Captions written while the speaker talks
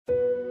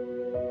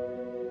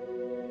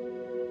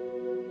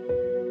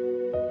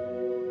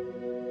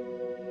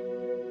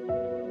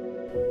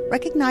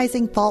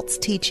Recognizing False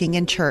Teaching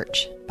in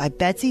Church by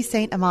Betsy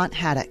St. Amant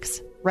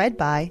Haddocks, read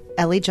by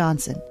Ellie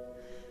Johnson.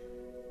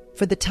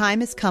 For the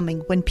time is coming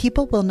when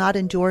people will not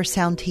endure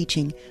sound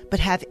teaching, but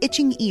have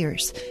itching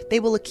ears. They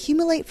will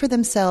accumulate for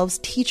themselves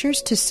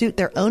teachers to suit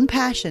their own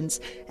passions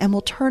and will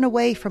turn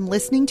away from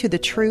listening to the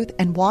truth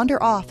and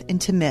wander off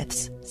into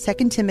myths.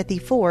 2 Timothy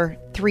 4,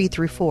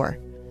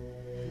 3-4.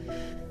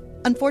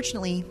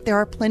 Unfortunately, there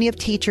are plenty of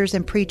teachers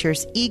and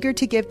preachers eager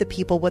to give the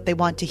people what they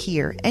want to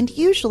hear, and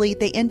usually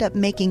they end up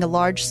making a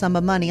large sum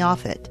of money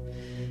off it.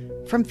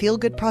 From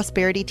feel-good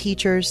prosperity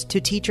teachers to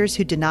teachers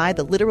who deny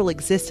the literal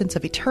existence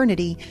of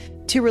eternity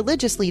to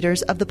religious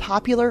leaders of the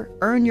popular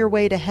earn your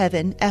way to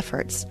heaven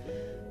efforts.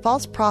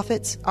 False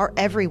prophets are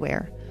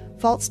everywhere.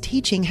 False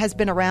teaching has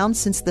been around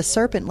since the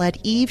serpent led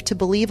Eve to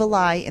believe a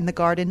lie in the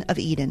Garden of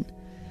Eden.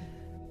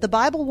 The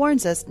Bible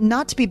warns us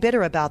not to be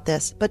bitter about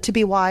this, but to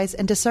be wise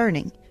and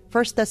discerning.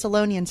 1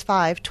 Thessalonians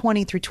 5,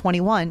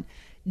 20-21,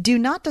 do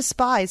not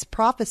despise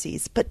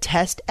prophecies, but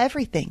test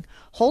everything.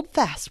 Hold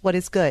fast what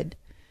is good.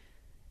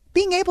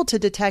 Being able to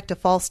detect a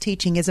false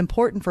teaching is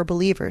important for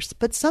believers,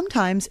 but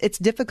sometimes it's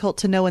difficult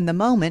to know in the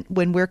moment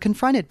when we're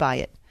confronted by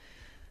it.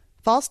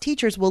 False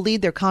teachers will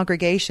lead their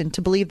congregation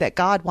to believe that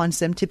God wants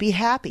them to be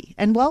happy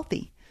and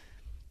wealthy.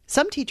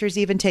 Some teachers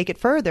even take it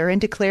further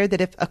and declare that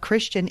if a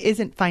Christian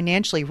isn't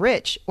financially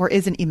rich or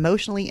isn't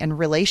emotionally and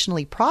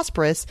relationally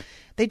prosperous,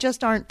 they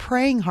just aren't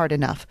praying hard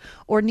enough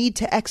or need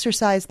to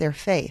exercise their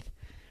faith.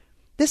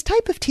 This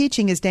type of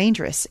teaching is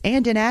dangerous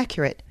and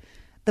inaccurate.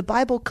 The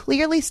Bible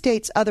clearly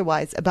states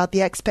otherwise about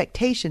the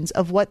expectations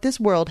of what this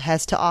world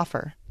has to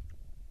offer.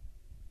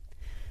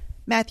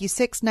 Matthew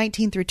 6,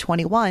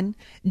 19-21,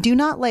 do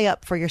not lay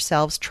up for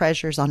yourselves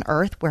treasures on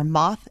earth where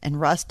moth and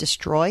rust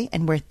destroy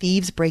and where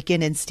thieves break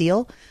in and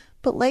steal,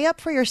 but lay up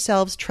for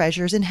yourselves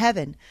treasures in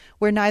heaven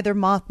where neither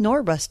moth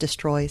nor rust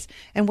destroys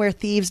and where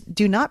thieves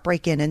do not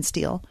break in and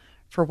steal.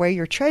 For where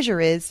your treasure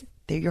is,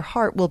 there your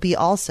heart will be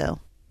also.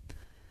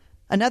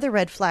 Another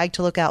red flag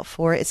to look out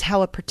for is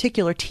how a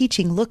particular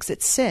teaching looks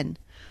at sin.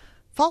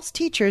 False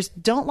teachers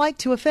don't like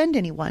to offend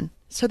anyone,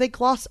 so they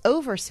gloss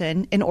over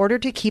sin in order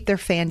to keep their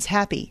fans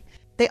happy.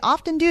 They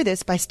often do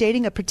this by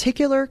stating a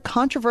particular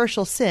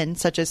controversial sin,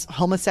 such as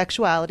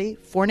homosexuality,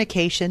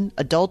 fornication,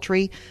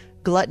 adultery,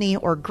 gluttony,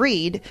 or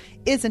greed,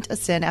 isn't a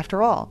sin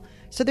after all,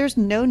 so there's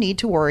no need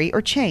to worry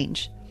or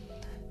change.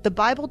 The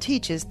Bible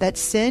teaches that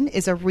sin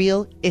is a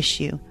real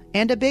issue,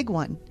 and a big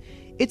one.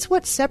 It's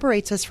what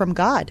separates us from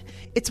God.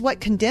 It's what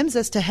condemns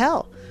us to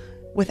hell.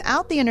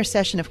 Without the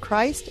intercession of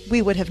Christ,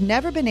 we would have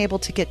never been able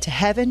to get to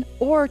heaven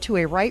or to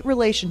a right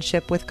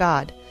relationship with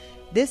God.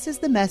 This is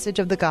the message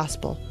of the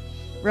gospel.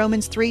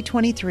 Romans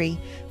 3:23,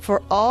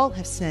 for all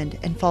have sinned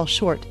and fall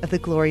short of the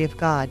glory of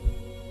God.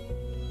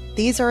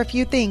 These are a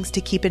few things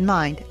to keep in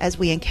mind as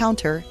we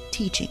encounter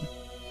teaching.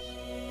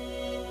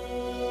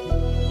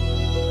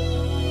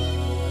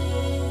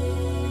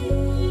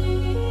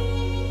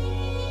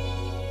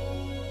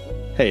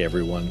 Hey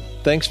everyone,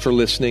 thanks for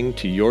listening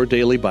to Your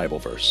Daily Bible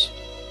Verse,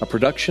 a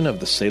production of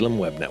the Salem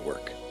Web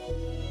Network.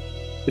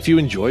 If you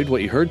enjoyed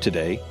what you heard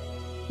today,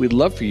 we'd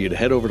love for you to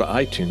head over to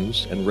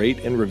iTunes and rate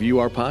and review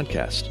our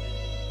podcast.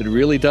 It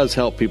really does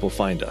help people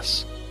find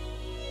us.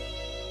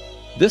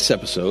 This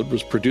episode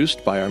was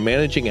produced by our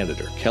managing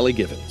editor, Kelly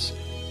Givens,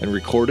 and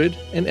recorded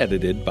and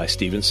edited by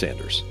Stephen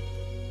Sanders.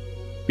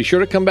 Be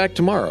sure to come back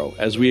tomorrow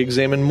as we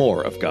examine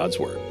more of God's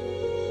Word.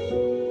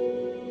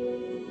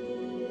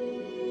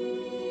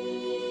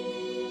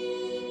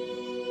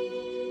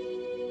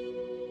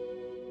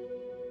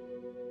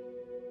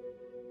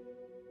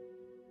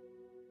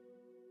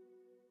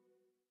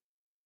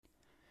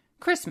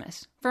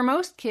 Christmas. For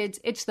most kids,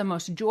 it's the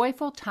most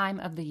joyful time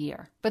of the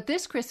year. But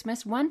this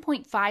Christmas,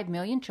 1.5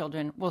 million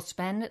children will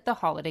spend the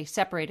holiday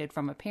separated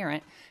from a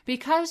parent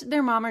because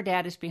their mom or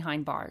dad is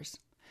behind bars.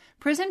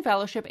 Prison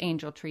Fellowship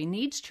Angel Tree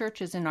needs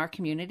churches in our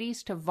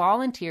communities to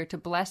volunteer to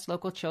bless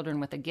local children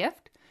with a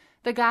gift,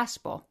 the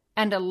gospel,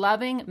 and a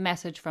loving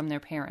message from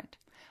their parent.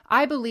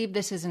 I believe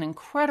this is an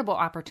incredible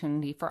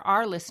opportunity for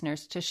our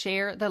listeners to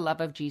share the love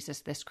of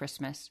Jesus this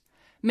Christmas.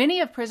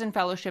 Many of Prison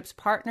Fellowship's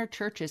partner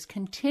churches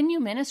continue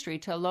ministry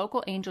to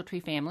local Angel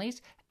Tree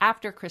families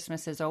after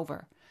Christmas is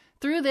over.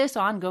 Through this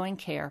ongoing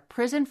care,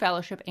 Prison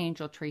Fellowship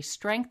Angel Tree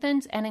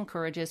strengthens and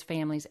encourages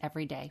families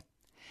every day.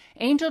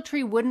 Angel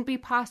Tree wouldn't be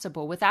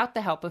possible without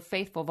the help of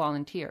faithful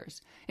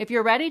volunteers. If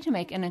you're ready to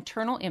make an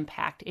eternal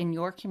impact in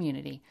your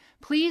community,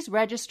 please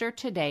register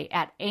today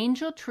at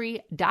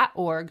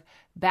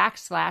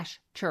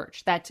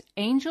angeltree.org/church. That's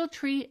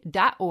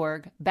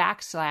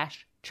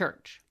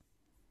angeltree.org/church.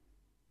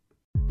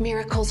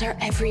 Miracles are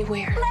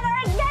everywhere. Let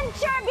our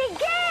adventure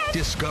begin!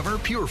 Discover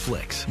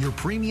PureFlix, your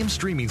premium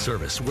streaming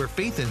service where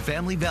faith and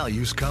family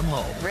values come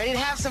home. Ready to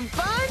have some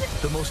fun?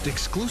 The most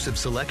exclusive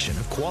selection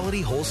of quality,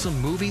 wholesome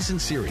movies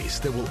and series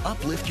that will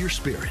uplift your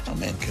spirit. A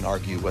man can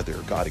argue whether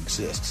God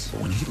exists,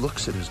 but when he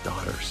looks at his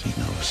daughters, he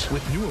knows.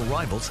 With new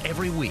arrivals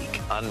every week.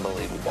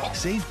 Unbelievable.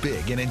 Save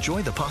big and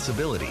enjoy the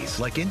possibilities,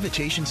 like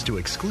invitations to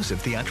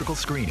exclusive theatrical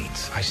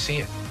screenings. I see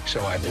it,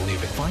 so I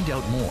believe it. Find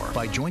out more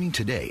by joining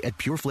today at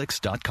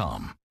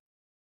pureflix.com.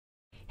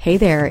 Hey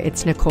there,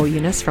 it's Nicole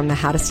Eunice from the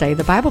How to Study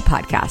the Bible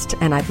podcast,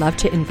 and I'd love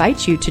to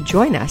invite you to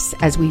join us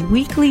as we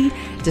weekly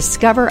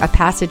discover a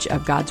passage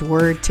of God's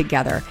Word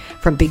together.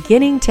 From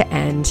beginning to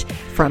end,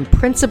 from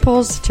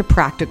principles to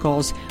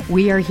practicals,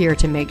 we are here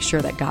to make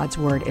sure that God's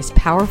Word is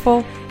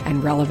powerful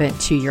and relevant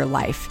to your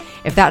life.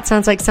 If that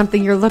sounds like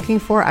something you're looking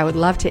for, I would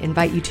love to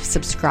invite you to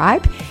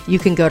subscribe. You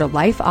can go to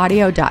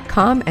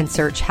lifeaudio.com and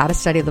search How to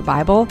Study the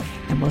Bible,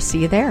 and we'll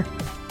see you there.